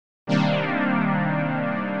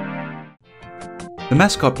The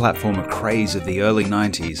mascot platformer craze of the early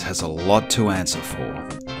 90s has a lot to answer for.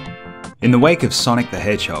 In the wake of Sonic the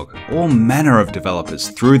Hedgehog, all manner of developers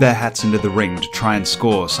threw their hats into the ring to try and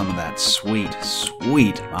score some of that sweet,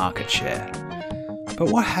 sweet market share. But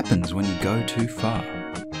what happens when you go too far?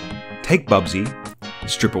 Take Bubsy,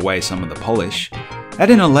 strip away some of the polish, add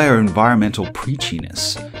in a layer of environmental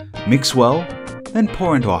preachiness, mix well, then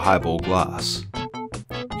pour into a highball glass.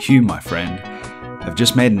 You, my friend, have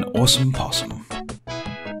just made an awesome Possum.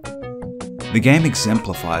 The game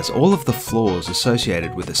exemplifies all of the flaws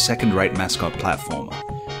associated with a second-rate mascot platformer.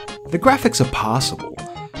 The graphics are passable,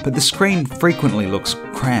 but the screen frequently looks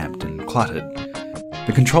cramped and cluttered.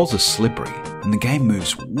 The controls are slippery, and the game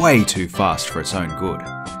moves way too fast for its own good.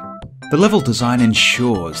 The level design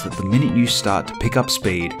ensures that the minute you start to pick up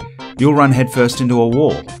speed, you'll run headfirst into a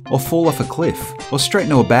wall, or fall off a cliff, or straight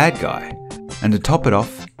into a bad guy. And to top it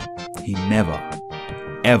off, he never,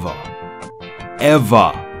 ever,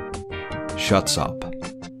 ever shuts up.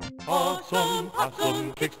 Possum,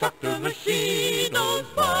 Possum, kicks Dr. Machino's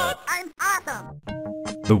butt. I'm Possum.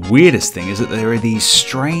 The weirdest thing is that there are these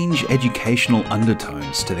strange educational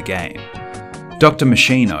undertones to the game. Dr.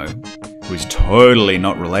 Machino, who is totally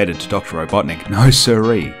not related to Dr. Robotnik, no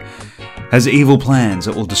siree, has evil plans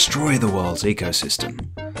that will destroy the world's ecosystem.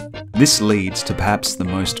 This leads to perhaps the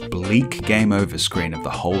most bleak game over screen of the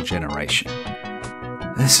whole generation.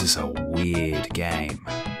 This is a weird game.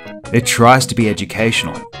 It tries to be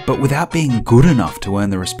educational, but without being good enough to earn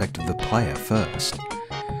the respect of the player first.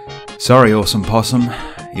 Sorry, Awesome Possum,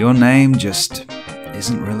 your name just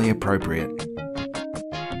isn't really appropriate.